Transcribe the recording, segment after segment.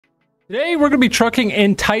Today we're going to be trucking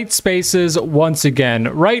in tight spaces once again.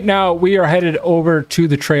 Right now we are headed over to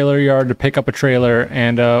the trailer yard to pick up a trailer,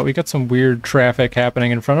 and we got some weird traffic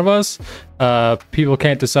happening in front of us. People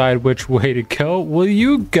can't decide which way to go. Will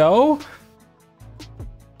you go?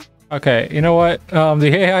 Okay, you know what? The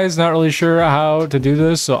AI is not really sure how to do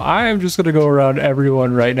this, so I am just going to go around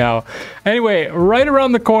everyone right now. Anyway, right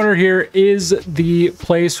around the corner here is the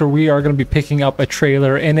place where we are going to be picking up a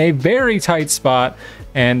trailer in a very tight spot.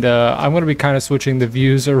 And I'm going to be kind of switching the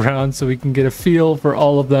views around so we can get a feel for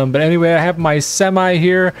all of them. But anyway, I have my semi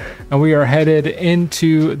here, and we are headed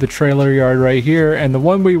into the trailer yard right here. And the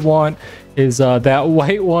one we want is that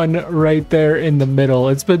white one right there in the middle.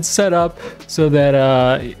 It's been set up so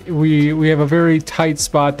that we have a very tight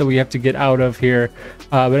spot that we have to get out of here.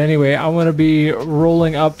 But anyway, I'm going to be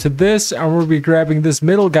rolling up to this, and we'll be grabbing this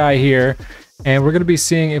middle guy here. And we're going to be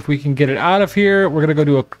seeing if we can get it out of here. We're going to go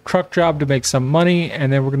do a truck job to make some money,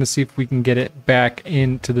 and then we're going to see if we can get it back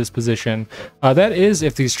into this position. That is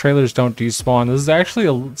if these trailers don't despawn. This is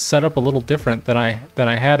actually set up a little different than I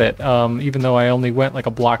had it, even though I only went like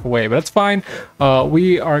a block away. But that's fine.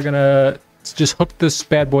 We are going to just hook this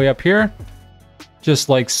bad boy up here, just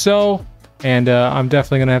like so. And I'm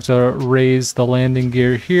definitely going to have to raise the landing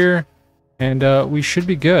gear here, and we should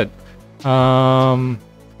be good.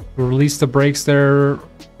 Release the brakes there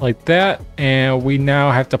like that, and we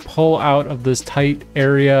now have to pull out of this tight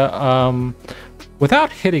area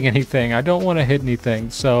without hitting anything. I don't want to hit anything,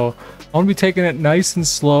 so I'm going to be taking it nice and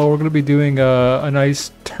slow. We're going to be doing a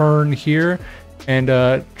nice turn here, and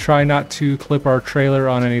try not to clip our trailer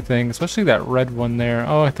on anything, especially that red one there.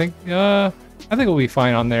 Oh, I think we'll be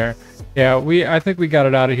fine on there. Yeah, I think we got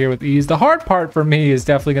it out of here with ease. The hard part for me is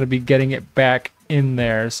definitely going to be getting it back in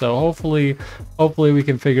there, so hopefully we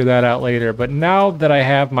can figure that out later. But now that I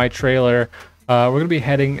have my trailer, we're gonna be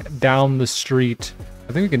heading down the street.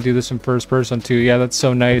 I think we can do this in first person too. Yeah, that's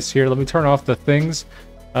so nice. Here, let me turn off the things.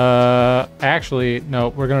 Actually, no,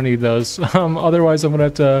 we're gonna need those. Otherwise I'm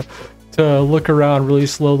gonna have to look around really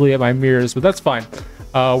slowly at my mirrors, but that's fine.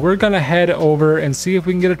 We're gonna head over and see if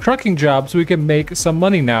we can get a trucking job so we can make some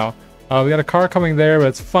money now. We got a car coming there, but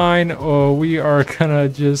it's fine. We are gonna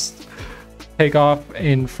just take off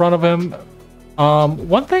in front of him.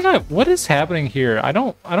 One thing what is happening here? I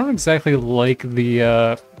don't exactly like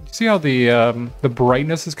the see how the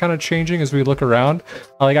brightness is kind of changing as we look around.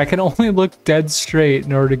 Like I can only look dead straight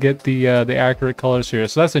in order to get the accurate colors here,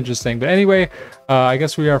 so that's interesting. But anyway, I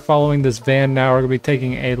guess we are following this van now. We're gonna be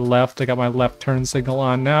taking a left. I got my left turn signal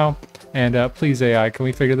on now, and please AI, can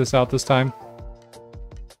we figure this out this time?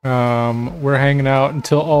 We're hanging out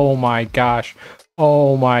until, oh my gosh.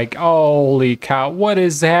 Oh my, holy cow, what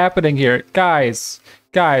is happening here? Guys,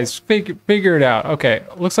 figure it out. Okay,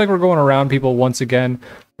 looks like we're going around people once again.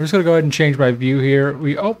 We're just gonna go ahead and change my view here.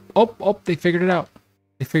 They figured it out.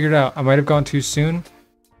 They figured it out. I might have gone too soon.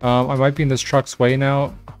 I might be in this truck's way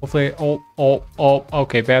now. Hopefully,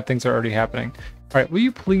 okay, bad things are already happening. All right, will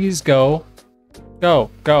you please go?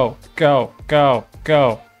 Go.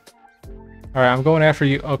 All right, I'm going after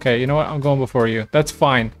you. Okay, you know what? I'm going before you. That's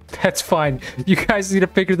fine. That's fine. You guys need to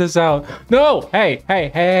figure this out. No! Hey,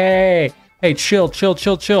 chill.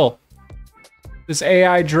 This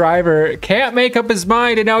AI driver can't make up his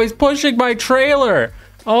mind, and now he's pushing my trailer.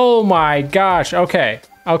 Oh my gosh. Okay,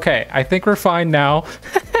 I think we're fine now.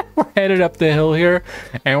 We're headed up the hill here,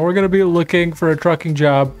 and we're gonna be looking for a trucking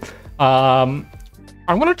job. I'm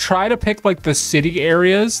gonna try to pick like the city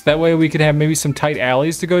areas. That way we could have maybe some tight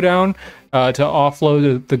alleys to go down to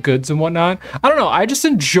offload the goods and whatnot. I don't know. I just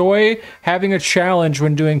enjoy having a challenge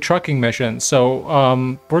when doing trucking missions.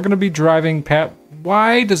 So we're gonna be driving.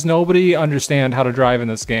 Why does nobody understand how to drive in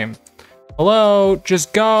this game? Hello,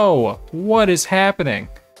 just go. What is happening?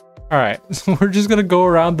 All right, so we're just gonna go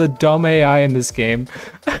around the dumb AI in this game,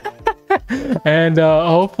 and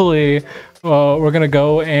hopefully. We're gonna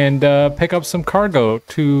go and pick up some cargo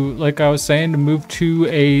to, like I was saying, to move to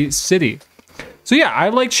a city. So yeah, I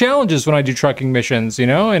like challenges when I do trucking missions, you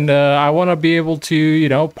know, and I want to be able to, you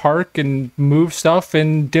know, park and move stuff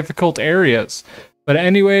in difficult areas. But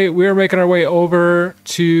anyway, we're making our way over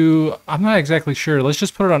to, I'm not exactly sure. Let's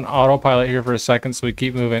just put it on autopilot here for a second so we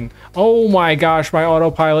keep moving. Oh my gosh, my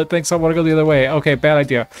autopilot thinks I want to go the other way. Okay, bad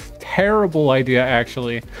idea. Terrible idea,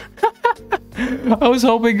 actually. I was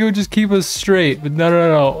hoping it would just keep us straight, but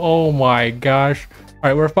no. Oh my gosh. All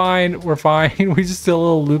right, we're fine. We just did a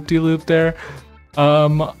little loop-de-loop there.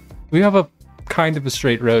 We have a kind of a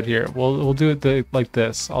straight road here. We'll do it like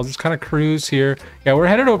this. I'll just kind of cruise here. Yeah, we're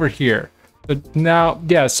headed over here. But now,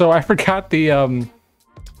 yeah, so I forgot the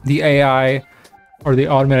AI or the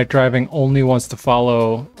automatic driving only wants to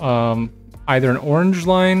follow either an orange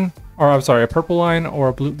line or I'm sorry, a purple line or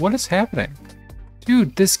a blue. What is happening?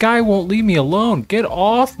 Dude, this guy won't leave me alone. Get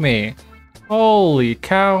off me. Holy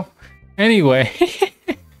cow. Anyway,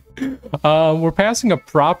 we're passing a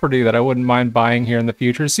property that I wouldn't mind buying here in the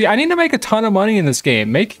future. See, I need to make a ton of money in this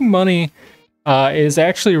game. Making money is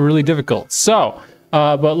actually really difficult. So,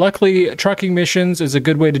 but luckily trucking missions is a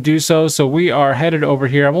good way to do so. So we are headed over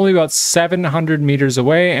here. I'm only about 700 meters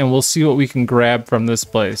away and we'll see what we can grab from this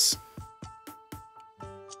place.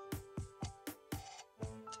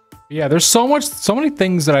 Yeah, there's so many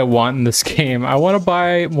things that I want in this game. I want to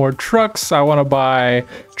buy more trucks. I want to buy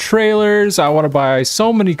trailers. I want to buy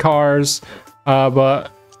so many cars.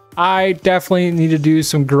 But I definitely need to do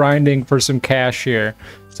some grinding for some cash here.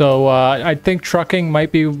 So I think trucking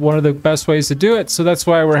might be one of the best ways to do it. So that's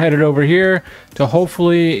why we're headed over here to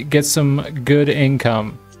hopefully get some good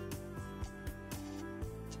income.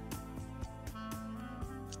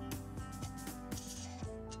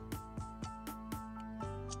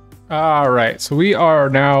 All right, so we are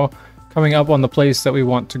now coming up on the place that we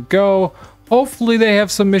want to go. Hopefully they have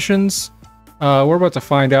some missions. We're about to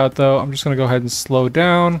find out though. I'm just gonna go ahead and slow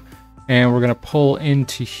down and we're gonna pull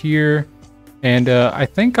into here. And I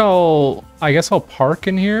think I guess I'll park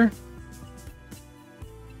in here.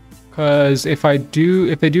 Cause if they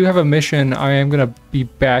do have a mission, I am gonna be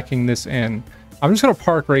backing this in. I'm just gonna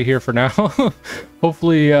park right here for now.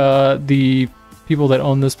 Hopefully the people that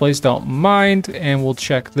own this place don't mind, and we'll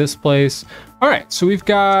check this place. All right, so we've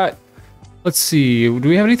got, let's see, do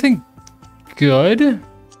we have anything good?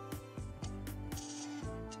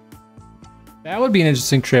 That would be an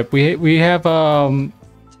interesting trip. We have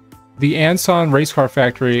the Anson race car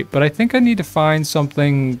factory, but I think I need to find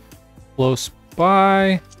something close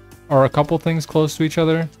by, or a couple things close to each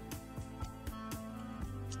other.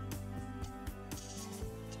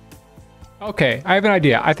 Okay, I have an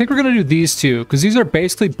idea. I think we're gonna do these two because these are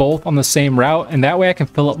basically both on the same route, and that way I can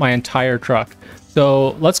fill up my entire truck.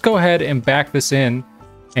 So let's go ahead and back this in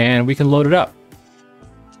and we can load it up.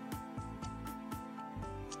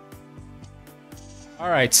 All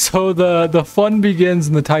right, so the fun begins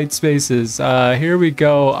in the tight spaces. Here we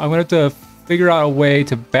go. I'm gonna have to figure out a way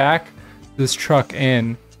to back this truck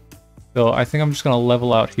in. So I think I'm just gonna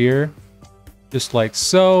level out here, just like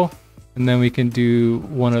so. And then we can do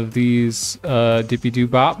one of these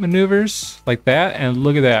dippy-doo-bop maneuvers like that. And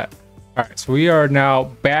look at that. All right, so we are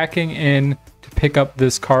now backing in to pick up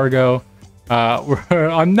this cargo.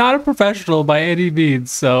 I'm not a professional by any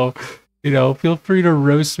means, so, you know, feel free to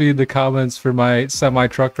roast me in the comments for my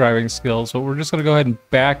semi-truck driving skills. But we're just going to go ahead and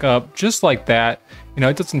back up just like that. You know,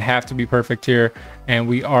 it doesn't have to be perfect here. And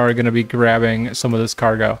we are going to be grabbing some of this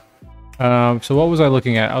cargo. So what was I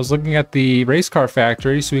looking at? I was looking at the race car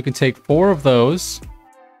factory, so we can take 4 of those.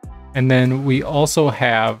 And then we also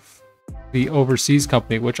have the overseas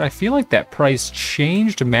company, which I feel like that price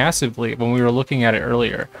changed massively when we were looking at it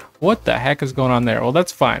earlier. What the heck is going on there? Well,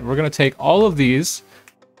 that's fine. We're going to take all of these.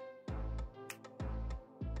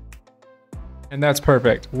 And that's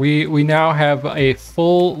perfect. We now have a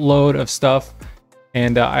full load of stuff.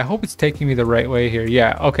 And I hope it's taking me the right way here.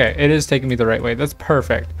 Yeah, okay, it is taking me the right way. That's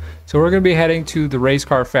perfect. So we're going to be heading to the race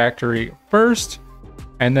car factory first,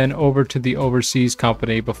 and then over to the overseas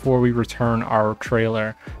company before we return our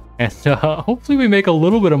trailer. And hopefully we make a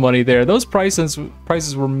little bit of money there. Those prices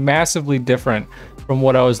were massively different from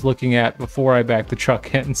what I was looking at before I backed the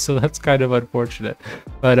truck in, so that's kind of unfortunate.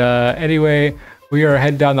 But anyway, we are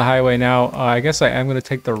heading down the highway now. I guess I am going to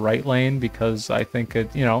take the right lane because I think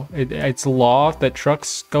it's law that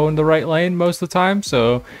trucks go in the right lane most of the time.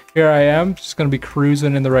 So here I am, just going to be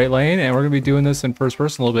cruising in the right lane, and we're going to be doing this in first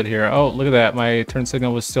person a little bit here. Oh, look at that. My turn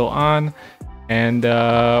signal was still on, and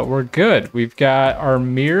we're good. We've got our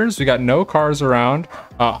mirrors. We got no cars around.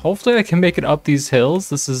 Hopefully I can make it up these hills.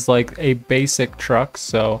 This is like a basic truck,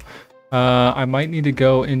 so I might need to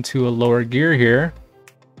go into a lower gear here,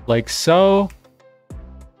 like so.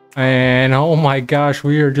 And oh my gosh,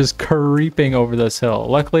 we are just creeping over this hill.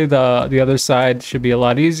 Luckily the other side should be a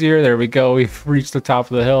lot easier. There we go. We've reached the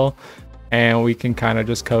top of the hill and we can kind of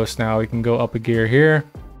just coast now. We can go up a gear here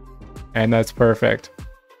and that's perfect.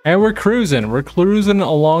 And we're cruising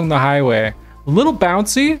along the highway. A little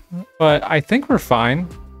bouncy, but I think we're fine.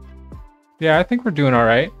 Yeah, I think we're doing all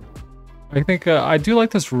right. I think I do like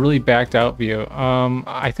this really backed out view.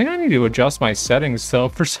 I think I need to adjust my settings. So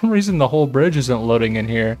for some reason, the whole bridge isn't loading in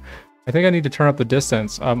here. I think I need to turn up the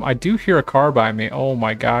distance. I do hear a car by me. Oh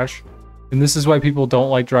my gosh. And this is why people don't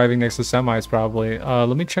like driving next to semis probably.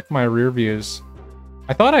 Let me check my rear views.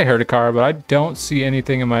 I thought I heard a car, but I don't see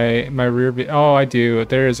anything in my rear view. Oh, I do.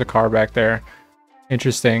 There is a car back there.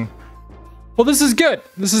 Interesting. Well, this is good.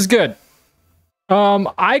 This is good.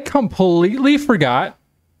 I completely forgot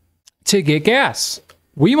to get gas.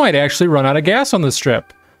 We might actually run out of gas on this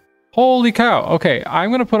trip. Holy cow. Okay, I'm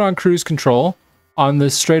going to put on cruise control on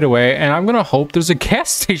this straightaway, and I'm going to hope there's a gas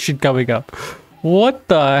station coming up. What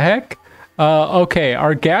the heck? Okay,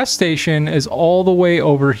 our gas station is all the way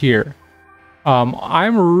over here.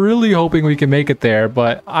 I'm really hoping we can make it there,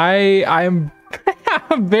 but I'm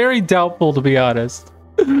I'm very doubtful, to be honest.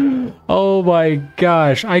 Oh my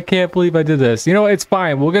gosh, I can't believe I did this. You know, it's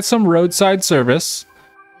fine. We'll get some roadside service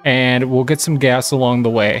and we'll get some gas along the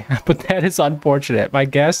way. But that is unfortunate. My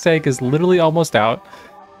gas tank is literally almost out.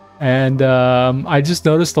 And I just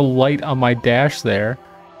noticed a light on my dash there.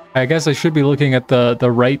 I guess I should be looking at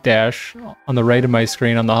the right dash on the right of my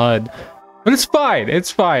screen on the HUD. But it's fine.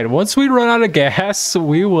 It's fine. Once we run out of gas,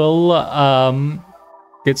 we will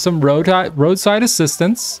get some roadside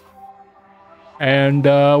assistance. And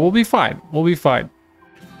we'll be fine. We'll be fine.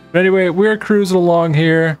 But anyway, we're cruising along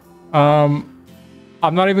here.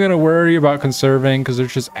 I'm not even going to worry about conserving because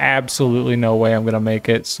there's just absolutely no way I'm going to make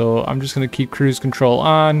it. So I'm just going to keep cruise control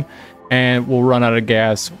on and we'll run out of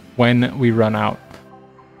gas when we run out.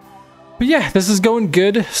 But yeah, this is going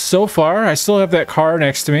good so far. I still have that car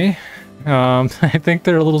next to me. I think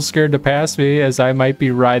they're a little scared to pass me as I might be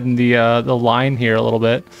riding the line here a little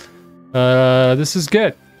bit. This is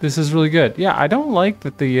good. This is really good. Yeah, I don't like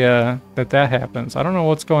that that happens. I don't know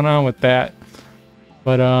what's going on with that.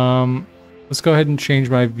 But let's go ahead and change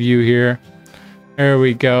my view here. There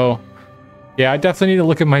we go. Yeah, I definitely need to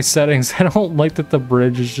look at my settings. I don't like that the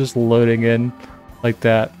bridge is just loading in like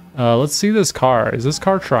that. Let's see this car. Is this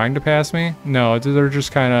car trying to pass me? No, they're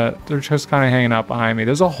just kind of hanging out behind me.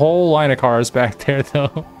 There's a whole line of cars back there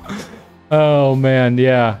though. Oh man,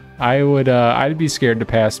 yeah. I'd be scared to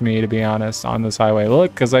pass me, to be honest, on this highway.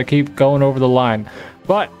 Look, because I keep going over the line.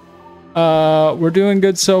 But we're doing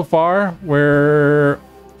good so far. We're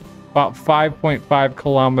about 5.5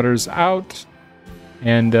 kilometers out.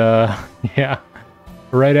 And yeah,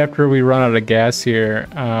 right after we run out of gas here,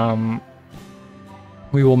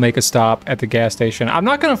 we will make a stop at the gas station. I'm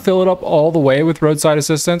not going to fill it up all the way with roadside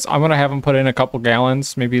assistance. I'm going to have them put in a couple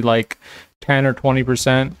gallons, maybe like 10 or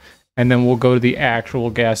 20%. And then we'll go to the actual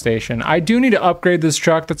gas station. I do need to upgrade this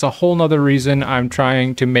truck. That's a whole nother reason I'm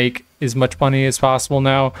trying to make as much money as possible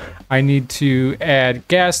now. I need to add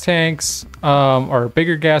gas tanks, or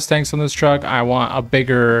bigger gas tanks on this truck. I want a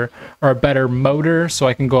bigger or a better motor so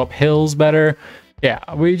I can go up hills better. Yeah,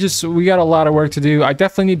 we got a lot of work to do. I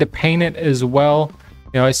definitely need to paint it as well.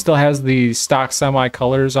 You know, it still has the stock semi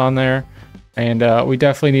colors on there. And we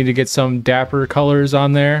definitely need to get some Dapper colors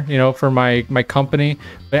on there, you know, for my company.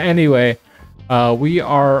 But anyway, we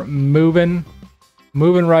are moving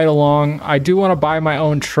right along. I do want to buy my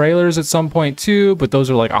own trailers at some point too, but those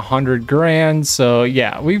are like 100 grand. So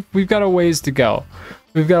yeah, we've got a ways to go.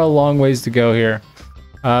 We've got a long ways to go here.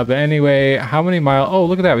 But anyway, how many miles? Oh,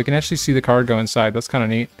 look at that. We can actually see the car go inside. That's kind of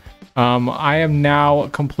neat. I am now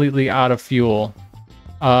completely out of fuel.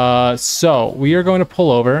 So we are going to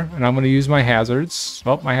pull over and I'm going to use my hazards.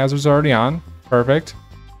 Oh, my hazards are already on. Perfect.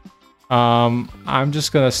 I'm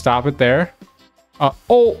just going to stop it there.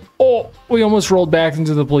 Oh, we almost rolled back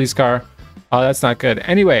into the police car. That's not good.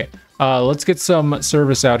 Anyway, let's get some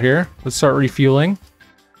service out here. Let's start refueling.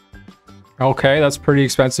 Okay, that's pretty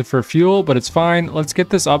expensive for fuel, but it's fine. Let's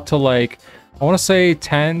get this up to like, I want to say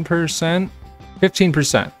 10%,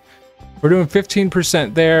 15%. We're doing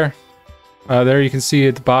 15% there. There you can see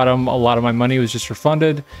at the bottom, a lot of my money was just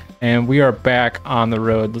refunded, and we are back on the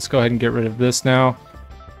road. Let's go ahead and get rid of this now.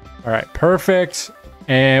 All right, perfect.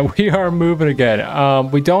 And we are moving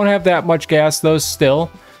again. We don't have that much gas though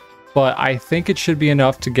still, but I think it should be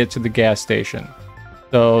enough to get to the gas station.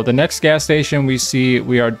 So the next gas station we see,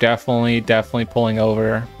 we are definitely pulling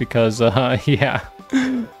over because, yeah.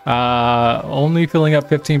 Only filling up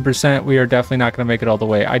 15%. We are definitely not going to make it all the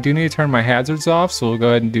way. I do need to turn my hazards off, so we'll go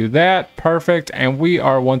ahead and do that. Perfect. And we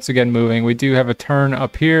are once again moving. We do have a turn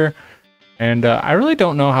up here, and I really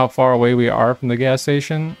don't know how far away we are from the gas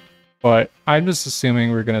station, but I'm just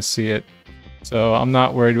assuming we're going to see it. So I'm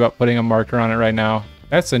not worried about putting a marker on it right now.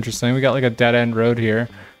 That's interesting. We got like a dead end road here.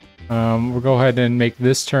 We'll go ahead and make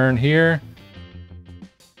this turn here.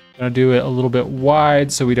 Gonna do it a little bit wide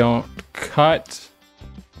so we don't cut.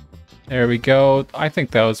 There we go. I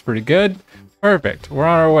think that was pretty good. Perfect. We're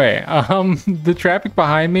on our way. The traffic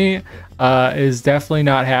behind me is definitely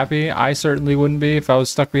not happy. I certainly wouldn't be if I was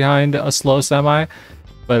stuck behind a slow semi.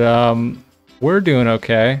 But we're doing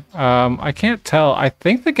okay. I can't tell. I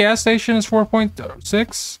think the gas station is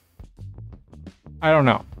 4.6. I don't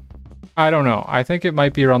know. I think it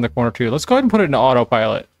might be around the corner too. Let's go ahead and put it in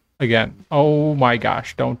autopilot again. Oh my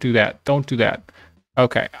gosh. Don't do that. Don't do that.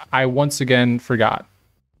 Okay, I once again forgot.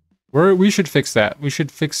 We should fix that. We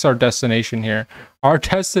should fix our destination here. Our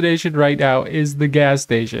destination right now is the gas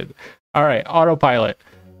station. All right, autopilot.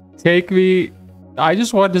 Take me. I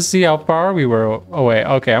just wanted to see how far we were away.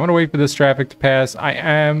 Okay, I'm gonna wait for this traffic to pass. I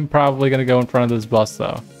am probably gonna go in front of this bus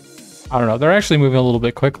though. I don't know. They're actually moving a little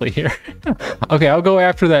bit quickly here. Okay, I'll go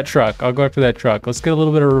after that truck. I'll go after that truck. Let's get a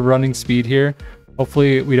little bit of running speed here.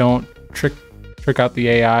 Hopefully we don't trick out the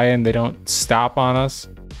AI and they don't stop on us.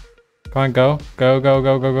 Come on, go. Go, go,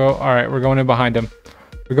 go, go, go. All right, we're going in behind him.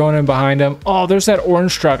 We're going in behind him. Oh, there's that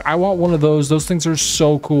orange truck. I want one of those. Those things are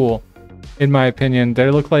so cool, in my opinion.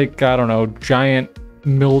 They look like, I don't know, giant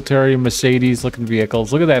military Mercedes looking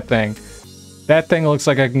vehicles. Look at that thing. That thing looks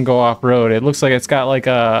like I can go off-road. It looks like it's got like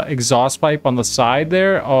a exhaust pipe on the side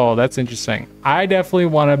there. Oh, that's interesting. I definitely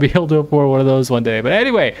want to be able to afford one of those one day. But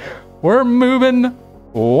anyway, we're moving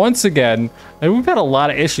once again, and we've had a lot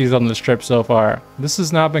of issues on this trip so far. This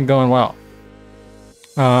has not been going well.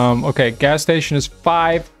 Okay, gas station is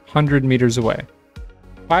 500 meters away.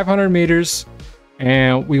 500 meters,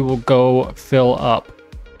 and we will go fill up.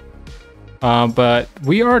 But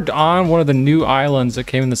we are on one of the new islands that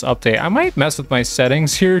came in this update. I might mess with my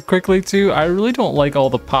settings here quickly too. I really don't like all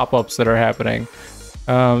the pop-ups that are happening.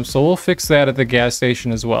 So we'll fix that at the gas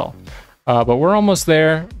station as well. But we're almost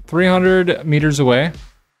there, 300 meters away.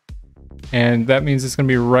 And that means it's gonna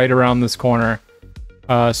be right around this corner.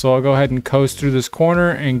 So I'll go ahead and coast through this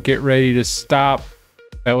corner and get ready to stop.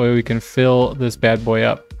 That way we can fill this bad boy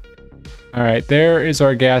up. All right, there is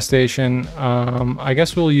our gas station. I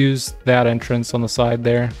guess we'll use that entrance on the side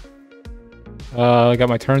there. I got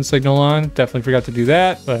my turn signal on. Definitely forgot to do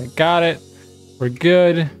that, but I got it. We're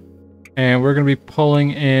good. And we're gonna be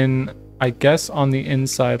pulling in, I guess, on the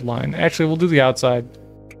inside line. Actually, we'll do the outside.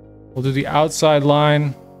 We'll do the outside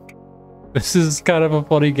line. This is kind of a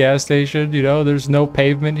funny gas station, you know, there's no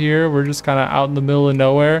pavement here. We're just kind of out in the middle of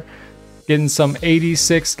nowhere. Getting some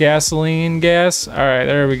 86 gasoline gas. All right,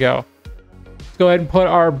 there we go. Let's go ahead and put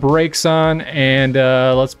our brakes on and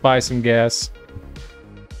let's buy some gas.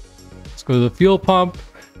 Let's go to the fuel pump.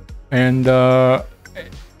 And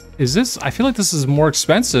is this, I feel like this is more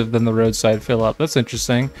expensive than the roadside fill up. That's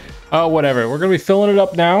interesting. Oh, whatever. We're gonna be filling it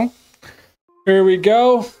up now. Here we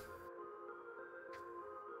go.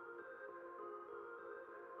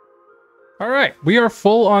 All right, we are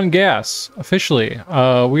full on gas officially.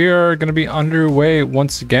 We are going to be underway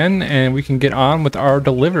once again, and we can get on with our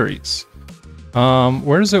deliveries.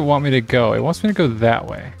 Where does it want me to go? It wants me to go that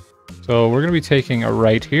way. So we're going to be taking a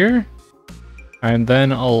right here, and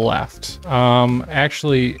then a left.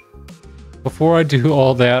 Actually, before I do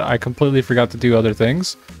all that, I completely forgot to do other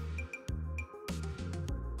things.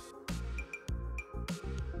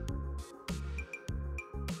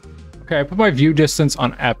 Okay, I put my view distance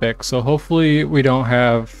on epic, so hopefully we don't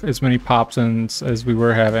have as many pop-ins as we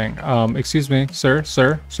were having. Excuse me, sir.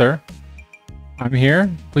 I'm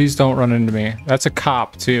here. Please don't run into me. That's a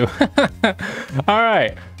cop too. All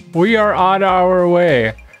right, we are on our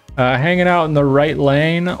way. Hanging out in the right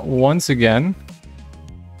lane once again.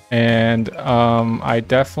 And I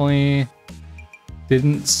definitely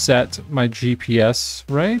didn't set my GPS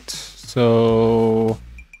right, so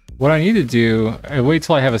what I need to do, wait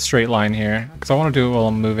till I have a straight line here, because I want to do it while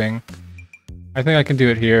I'm moving. I think I can do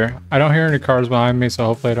it here. I don't hear any cars behind me, so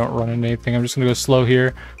hopefully I don't run into anything. I'm just going to go slow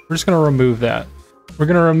here. We're just going to remove that. We're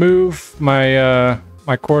going to remove my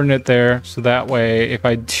my coordinate there, so that way if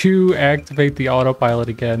I do activate the autopilot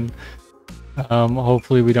again,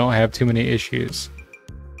 hopefully we don't have too many issues.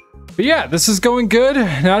 But yeah, this is going good.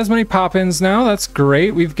 Not as many pop-ins now. That's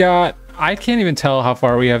great. We've got, I can't even tell how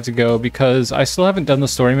far we have to go because I still haven't done the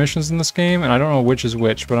story missions in this game, and I don't know which is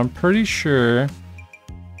which, but I'm pretty sure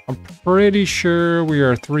we are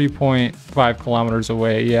 3.5 kilometers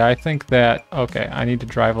away. Yeah, I think that, okay, I need to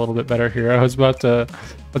drive a little bit better here. I was about to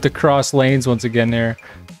cross lanes once again there.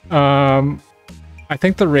 I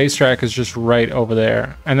think the racetrack is just right over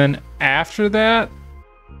there. And then after that,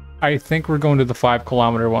 I think we're going to the 5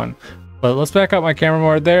 kilometer one. But let's back up my camera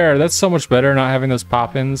more there. That's so much better not having those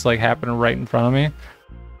pop-ins like happening right in front of me.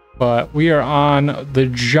 But we are on the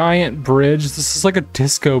giant bridge. This is like a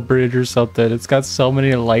disco bridge or something. It's got so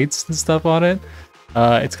many lights and stuff on it.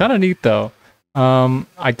 It's kind of neat though.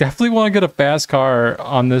 I definitely want to get a fast car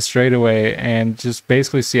on this straightaway and just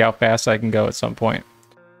basically see how fast I can go at some point.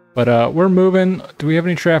 But we're moving. Do we have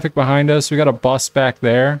any traffic behind us? We got a bus back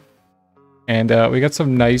there. And we got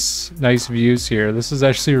some nice views here. This is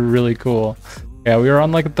actually really cool. Yeah, we were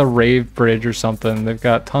on like the rave bridge or something. They've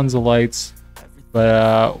got tons of lights.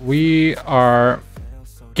 But we are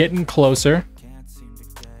getting closer.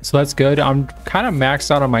 So that's good. I'm kind of maxed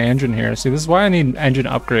out on my engine here. See, this is why I need engine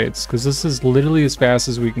upgrades, because this is literally as fast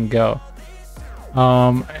as we can go.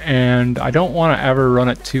 And I don't want to ever run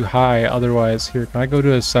it too high. Otherwise, here, can I go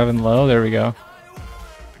to a 7 low? There we go.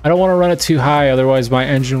 I don't want to run it too high. Otherwise, my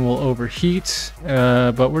engine will overheat.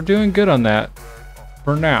 But we're doing good on that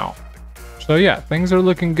for now. So yeah, things are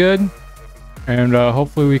looking good. And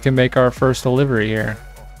hopefully we can make our first delivery here.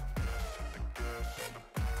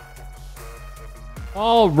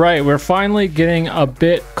 All right, we're finally getting a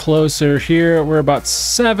bit closer here. We're about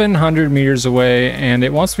 700 meters away, and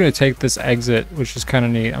it wants me to take this exit, which is kind of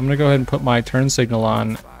neat. I'm gonna go ahead and put my turn signal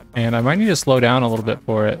on, and I might need to slow down a little bit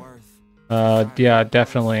for it. Yeah,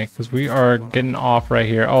 definitely, because we are getting off right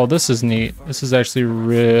here. Oh, this is neat. This is actually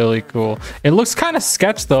really cool. It looks kind of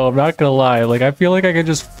sketch though, I'm not gonna lie. Like, I feel like I could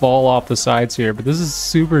just fall off the sides here, but this is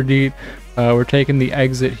super neat. We're taking the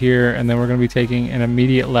exit here, and then we're going to be taking an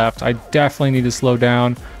immediate left. I definitely need to slow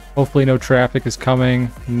down. Hopefully no traffic is coming.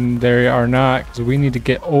 They are not, because we need to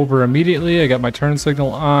get over immediately. I got my turn signal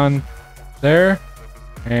on there,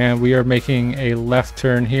 and we are making a left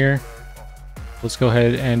turn here. Let's go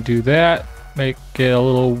ahead and do that. Make it a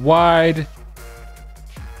little wide.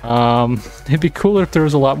 It'd be cooler if there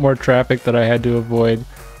was a lot more traffic that I had to avoid.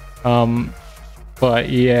 But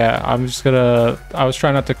yeah, I was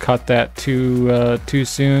trying not to cut that too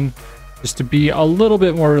soon, just to be a little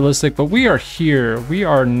bit more realistic. But we are here. We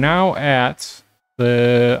are now at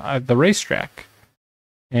the racetrack,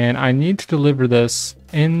 and I need to deliver this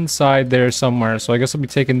inside there somewhere. So I guess I'll be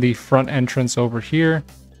taking the front entrance over here.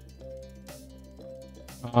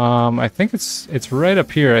 I think it's right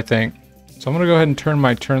up here, I think. So I'm gonna go ahead and turn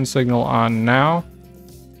my turn signal on now.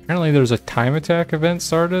 Apparently there's a time attack event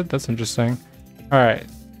started. That's interesting. All right,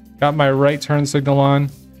 got my right turn signal on.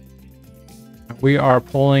 We are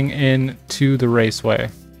pulling into the raceway.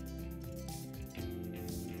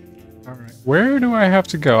 All right, where do I have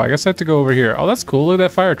to go? I guess I have to go over here. Oh, that's cool. Look at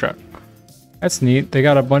that fire truck. That's neat. They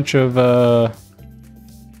got a bunch of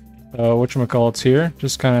whatchamacallits here,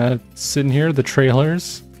 just kind of sitting here, the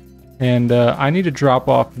trailers. And I need to drop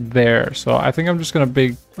off there. So I think I'm just gonna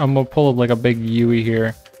pull like a big U-ey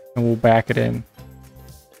here, and we'll back it in.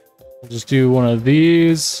 We'll just do one of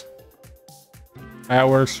these. That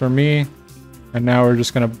works for me. And now we're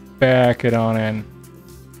just gonna back it on in.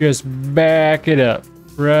 Just back it up.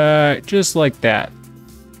 Right, just like that.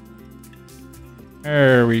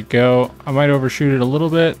 There we go. I might overshoot it a little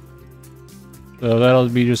bit. So that'll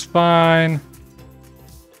be just fine.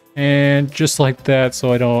 And just like that,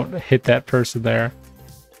 so I don't hit that person there.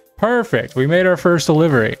 Perfect, we made our first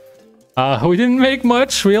delivery. We didn't make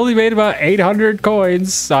much. We only made about 800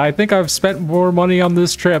 coins. I think I've spent more money on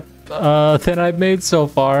this trip than I've made so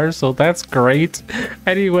far, so that's great.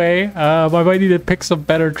 Anyway, I might need to pick some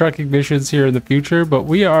better trucking missions here in the future, but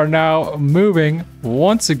we are now moving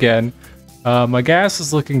once again. My gas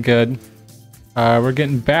is looking good. We're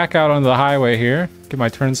getting back out onto the highway here. Get my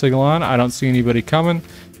turn signal on. I don't see anybody coming.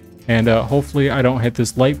 And hopefully I don't hit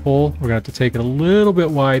this light pole. We're gonna have to take it a little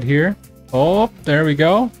bit wide here. Oh, there we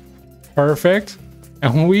go. Perfect.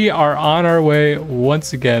 And we are on our way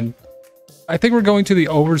once again. I think we're going to the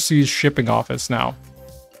overseas shipping office now.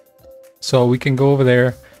 So we can go over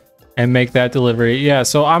there and make that delivery. Yeah,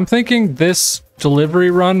 so I'm thinking this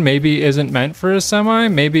delivery run maybe isn't meant for a semi.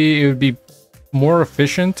 Maybe it would be more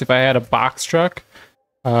efficient if I had a box truck,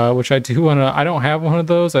 which I do want to. I don't have one of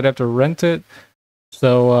those. I'd have to rent it.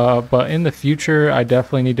 So, but in the future, I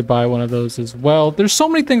definitely need to buy one of those as well. There's so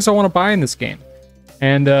many things I want to buy in this game,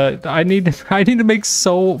 and I need to make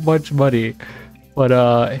so much money.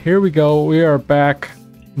 But here we go. We are back,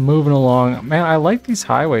 moving along. Man, I like these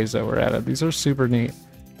highways that we're at. These are super neat.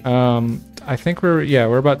 I think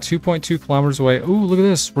we're about 2.2 kilometers away. Ooh, look at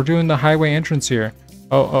this. We're doing the highway entrance here.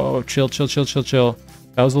 Oh, chill.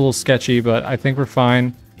 That was a little sketchy, but I think we're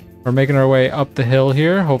fine. We're making our way up the hill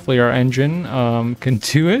here. Hopefully our engine can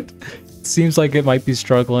do it. Seems like it might be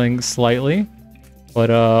struggling slightly.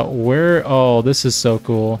 But oh, this is so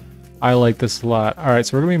cool. I like this a lot. All right,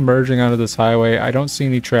 so we're gonna be merging onto this highway. I don't see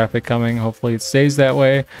any traffic coming. Hopefully it stays that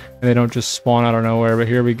way and they don't just spawn out of nowhere. But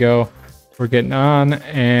here we go. We're getting on,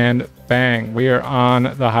 and bang, we are on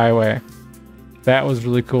the highway. That was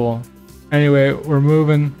really cool. Anyway, we're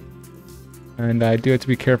moving, and I do have to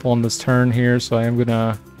be careful on this turn here, so I am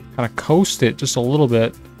gonna kind of coast it just a little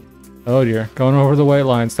bit. Oh dear, going over the white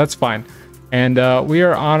lines. That's fine. And we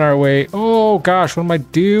are on our way. Oh gosh, what am I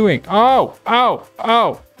doing? Oh.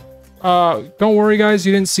 Don't worry guys,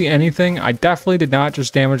 you didn't see anything. I definitely did not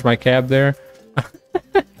just damage my cab there.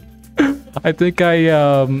 I think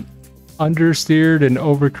I understeered and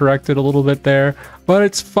overcorrected a little bit there, but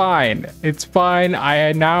it's fine. It's fine.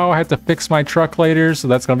 I now have to fix my truck later, so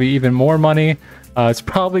that's going to be even more money. It's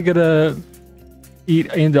probably going to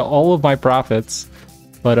eat into all of my profits,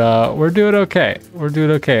 but we're doing okay. We're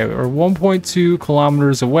doing okay. We're 1.2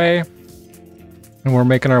 kilometers away, and we're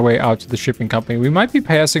making our way out to the shipping company. We might be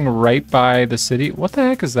passing right by the city. What the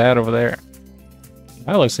heck is that over there?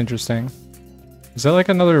 That looks interesting. Is that like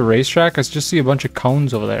another racetrack? I just see a bunch of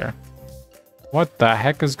cones over there. What the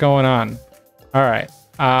heck is going on? All right.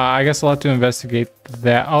 I guess I'll have to investigate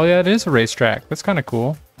that. Oh, yeah, it is a racetrack. That's kind of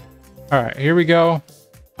cool. All right, here we go.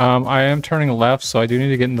 I am turning left, so I do need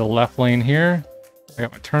to get in the left lane here. I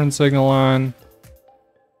got my turn signal on.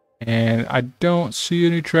 And I don't see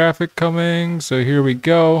any traffic coming, so here we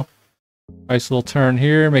go. Nice little turn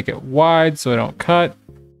here. Make it wide so I don't cut.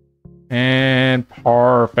 And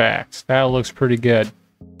perfect. That looks pretty good.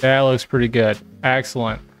 That looks pretty good.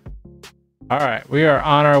 Excellent. All right, we are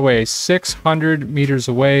on our way. 600 meters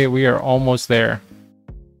away. We are almost there.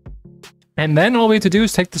 And then all we have to do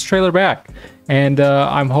is take this trailer back. And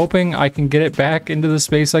I'm hoping I can get it back into the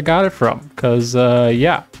space I got it from. Because,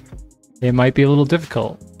 yeah, it might be a little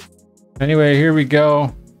difficult. Anyway, here we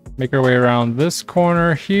go. Make our way around this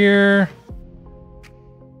corner here.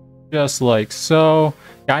 Just like so.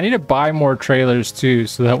 Yeah, I need to buy more trailers too,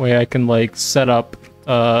 so that way I can like set up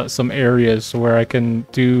some areas where I can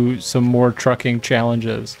do some more trucking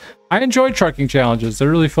challenges. I enjoy trucking challenges.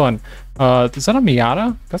 They're really fun. Is that a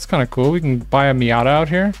Miata? That's kind of cool. We can buy a Miata out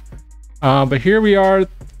here. But here we are.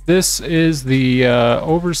 This is the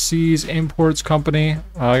Overseas Imports Company.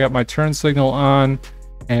 I got my turn signal on,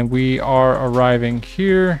 and we are arriving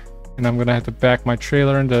here. And I'm going to have to back my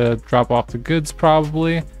trailer in to drop off the goods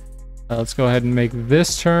probably. Let's go ahead and make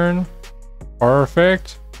this turn.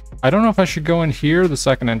 Perfect. I don't know if I should go in here or the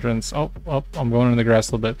second entrance. Oh, I'm going in the grass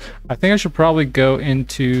a little bit. I think I should probably go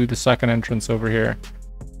into the second entrance over here.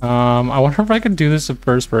 I wonder if I can do this in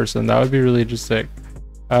first person. That would be really interesting.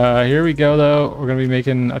 Here we go, though. We're going to be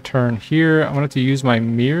making a turn here. I'm going to have to use my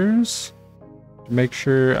mirrors to make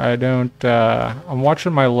sure I don't... I'm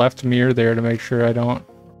watching my left mirror there to make sure I don't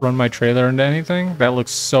run my trailer into anything. That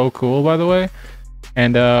looks so cool, by the way.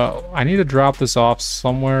 And I need to drop this off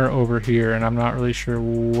somewhere over here, and I'm not really sure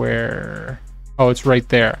where. Oh, it's right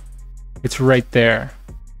there. It's right there.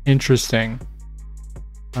 Interesting.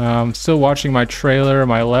 Still watching my trailer,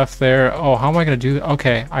 my left there. Oh, how am I going to do that?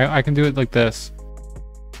 Okay, I can do it like this.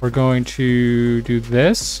 We're going to do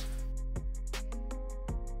this.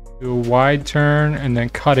 Do a wide turn and then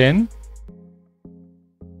cut in.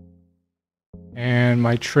 And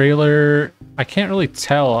my trailer, I can't really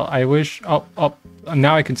tell. I wish,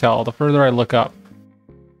 now I can tell the further I look up.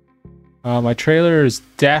 My trailer is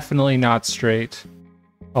definitely not straight.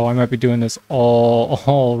 Oh, I might be doing this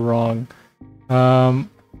all wrong.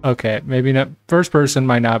 Okay, maybe not. First person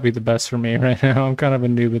might not be the best for me right now. I'm kind of a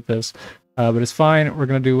noob at this, but it's fine. We're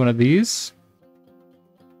gonna do one of these.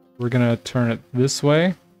 We're gonna turn it this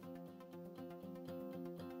way,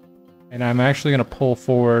 and I'm actually gonna pull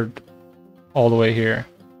forward all the way here.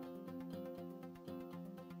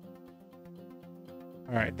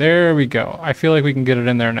 All right, there we go. I feel like we can get it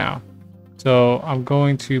in there now. So I'm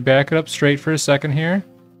going to back it up straight for a second here.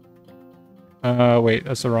 Wait,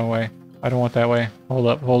 that's the wrong way. I don't want that way. Hold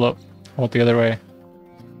up, hold up. I want the other way.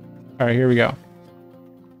 All right, here we go.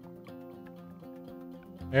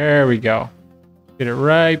 There we go. Get it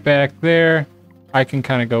right back there. I can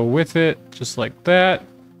kind of go with it, just like that.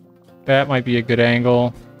 That might be a good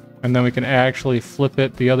angle. And then we can actually flip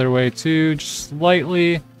it the other way too, just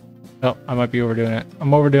slightly. Oh, I might be overdoing it.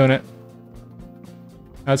 I'm overdoing it.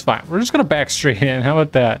 That's fine. We're just gonna back straight in. How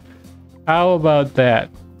about that? How about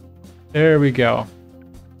that? There we go.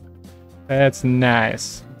 That's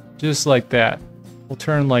nice. Just like that. We'll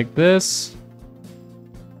turn like this.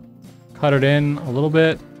 Cut it in a little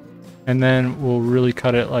bit. And then we'll really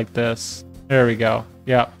cut it like this. There we go.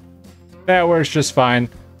 Yep. That works just fine.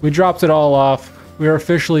 We dropped it all off. We are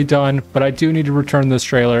officially done, but I do need to return this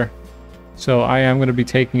trailer. So I am going to be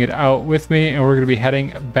taking it out with me, and we're going to be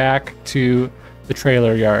heading back to the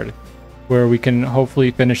trailer yard, where we can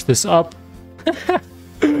hopefully finish this up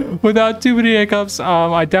without too many hiccups.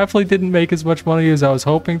 I definitely didn't make as much money as I was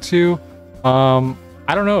hoping to.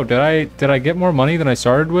 I don't know. Did I get more money than I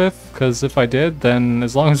started with? Because if I did, then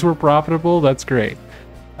as long as we're profitable, that's great.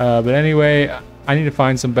 But anyway, I need to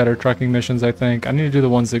find some better trucking missions, I think. I need to do the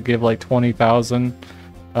ones that give like 20,000.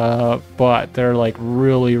 But they're like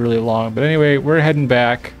really long. But anyway, we're heading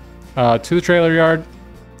back to the trailer yard,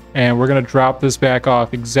 and we're gonna drop this back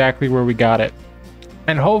off exactly where we got it,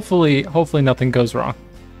 and hopefully nothing goes wrong.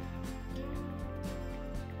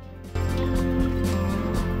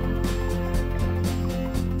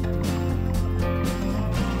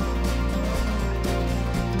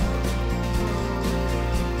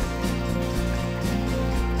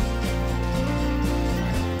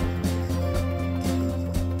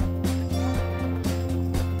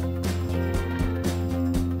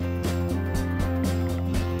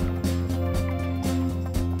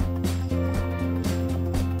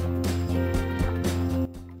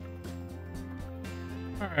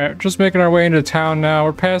 Alright, just making our way into town now.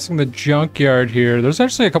 We're passing the junkyard here. There's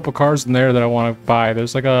actually a couple cars in there that I want to buy.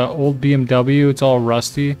 There's like a old BMW. It's all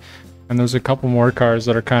rusty. And there's a couple more cars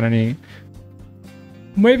that are kind of neat.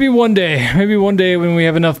 Maybe one day when we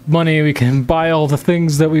have enough money, we can buy all the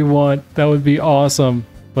things that we want. That would be awesome.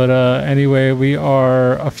 But anyway, we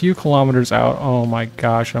are a few kilometers out. Oh my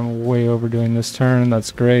gosh, I'm way overdoing this turn.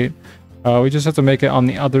 That's great. We just have to make it on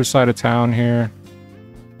the other side of town here.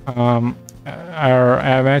 I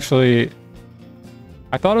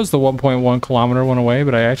thought it was the 1.1 kilometer one away,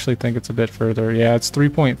 but I actually think it's a bit further. Yeah, it's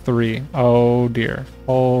 3.3. Oh dear.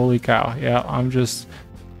 Holy cow. Yeah, I'm just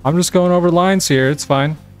going over lines here. It's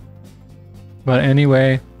fine. But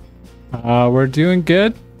anyway, we're doing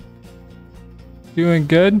good. Doing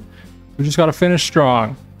good. We just got to finish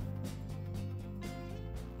strong.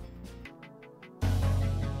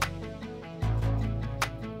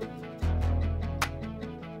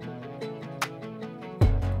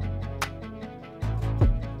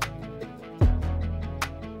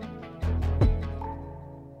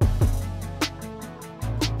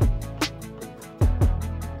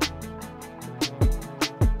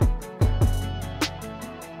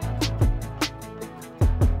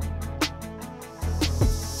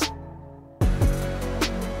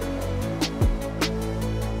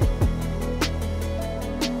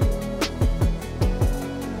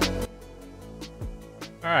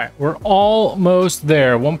 Alright, we're almost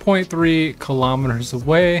there. 1.3 kilometers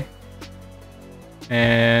away.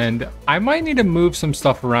 And I might need to move some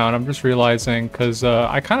stuff around. I'm just realizing because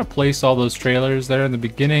I kind of placed all those trailers there in the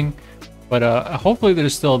beginning. But hopefully they're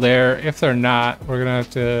still there. If they're not, we're gonna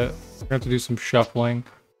have to do some shuffling.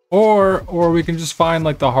 Or we can just find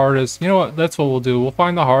like the hardest. You know what? That's what we'll do. We'll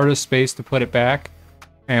find the hardest space to put it back.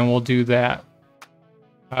 And we'll do that.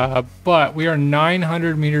 But we are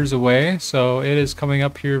 900 meters away, so it is coming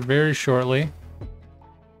up here very shortly.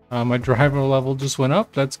 My driver level just went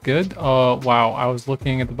up. That's good. Wow. I was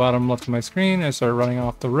looking at the bottom left of my screen. I started running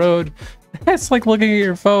off the road. It's like looking at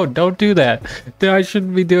your phone. Don't do that. I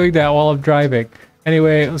shouldn't be doing that while I'm driving.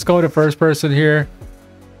 Anyway, let's go into first person here.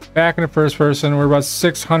 Back into first person. We're about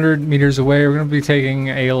 600 meters away. We're going to be taking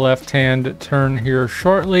a left-hand turn here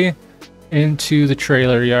shortly into the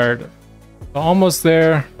trailer yard. Almost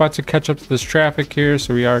there. About to catch up to this traffic here,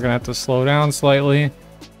 so we are going to have to slow down slightly.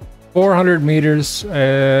 400 meters.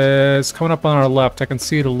 It's coming up on our left. I can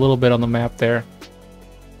see it a little bit on the map there.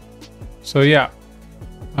 So yeah.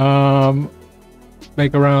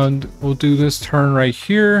 Make around. We'll do this turn right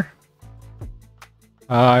here.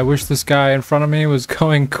 I wish this guy in front of me was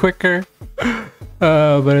going quicker.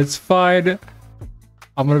 But it's fine.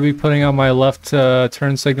 I'm going to be putting on my left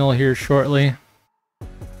turn signal here shortly.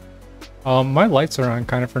 My lights are on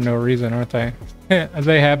kind of for no reason, aren't they?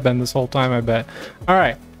 They have been this whole time, I bet. All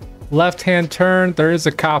right, left-hand turn. There is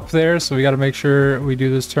a cop there, so we got to make sure we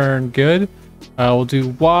do this turn good. We'll do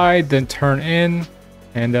wide, then turn in,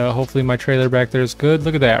 and hopefully my trailer back there is good.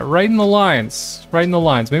 Look at that, right in the lines, right in the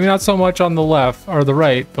lines. Maybe not so much on the left or the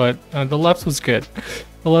right, but the left was good.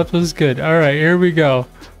 The left was good. All right, here we go.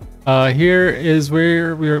 Here is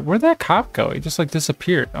where'd that cop go? He just like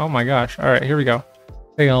disappeared. Oh my gosh. All right, here we go.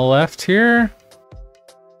 Taking a left here.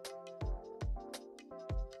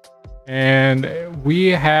 And we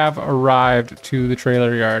have arrived to the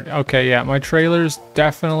trailer yard. Okay, yeah, my trailers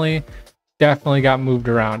definitely got moved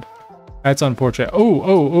around. That's unfortunate.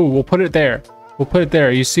 Oh, we'll put it there. We'll put it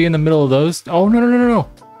there. You see in the middle of those? Oh, no.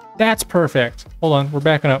 That's perfect. Hold on, we're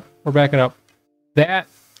backing up. We're backing up. That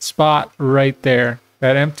spot right there,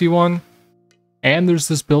 that empty one, and there's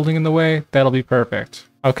this building in the way, that'll be perfect.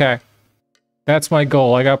 Okay. That's my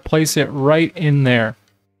goal. I gotta place it right in there.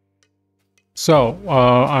 So,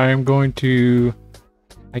 I'm going to,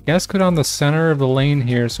 I guess, go down the center of the lane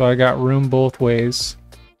here so I got room both ways.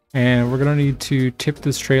 And we're gonna need to tip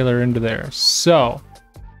this trailer into there. So,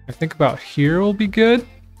 I think about here will be good.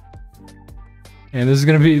 And this is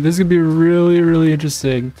gonna be really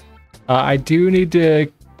interesting. I do need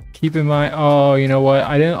to keep in mind, oh, you know what?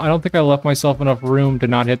 I don't think I left myself enough room to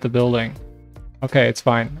not hit the building. Okay, it's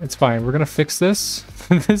fine. It's fine. We're gonna fix this.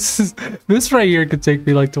 This right here could take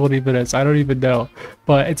me like 20 minutes. I don't even know.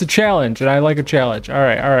 But it's a challenge, and I like a challenge. All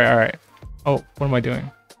right. Oh, what am I doing?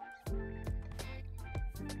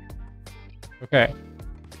 Okay.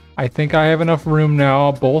 I think I have enough room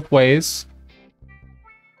now both ways.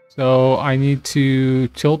 So I need to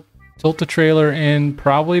tilt the trailer in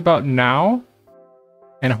probably about now.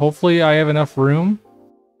 And hopefully I have enough room.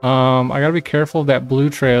 I gotta be careful of that blue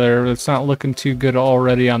trailer. It's not looking too good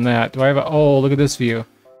already on that. Do I have a, oh, look at this view.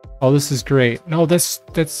 Oh, this is great. No,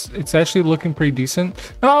 it's actually looking pretty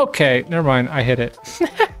decent. Okay, never mind. I hit it.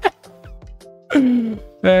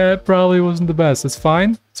 That probably wasn't the best. It's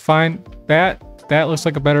fine. It's fine. That looks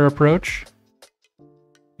like a better approach.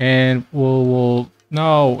 And we'll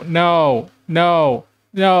no.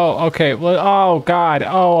 Okay. Well, oh God.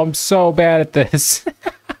 Oh, I'm so bad at this.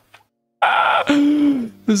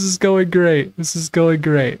 This is going great. This is going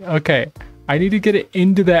great. Okay. I need to get it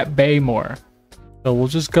into that bay more. So we'll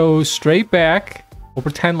just go straight back. We'll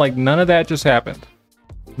pretend like none of that just happened.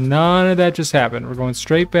 None of that just happened. We're going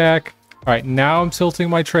straight back. All right, now I'm tilting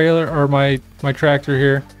my trailer or my tractor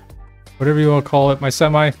here. Whatever you want to call it, my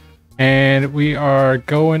semi. And we are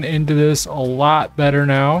going into this a lot better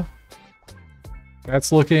now.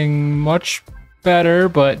 That's looking much better,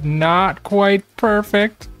 but not quite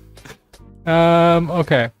perfect.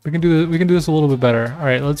 Okay, we can do this a little bit better. All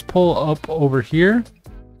right, let's pull up over here.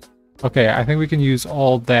 Okay, I think we can use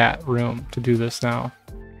all that room to do this now.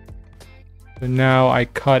 So now I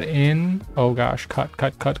cut in. Oh gosh, cut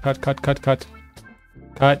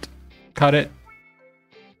it.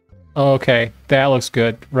 Okay, that looks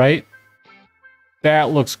good, right? That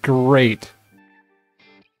looks great.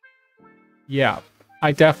 Yeah,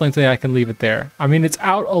 I definitely think I can leave it there. I mean, it's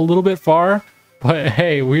out a little bit far, but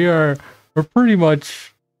hey, we're pretty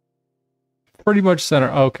much center.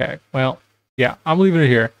 Okay, well, yeah, I'm leaving it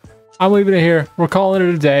here. We're calling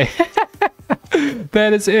it a day.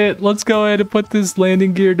 That is it. Let's go ahead and put this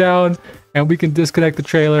landing gear down and we can disconnect the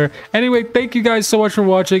trailer. Anyway, thank you guys so much for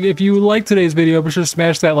watching. If you liked today's video, be sure to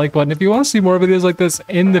smash that like button. If you want to see more videos like this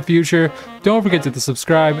in the future, don't forget to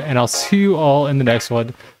subscribe, and I'll see you all in the next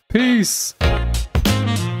one. Peace.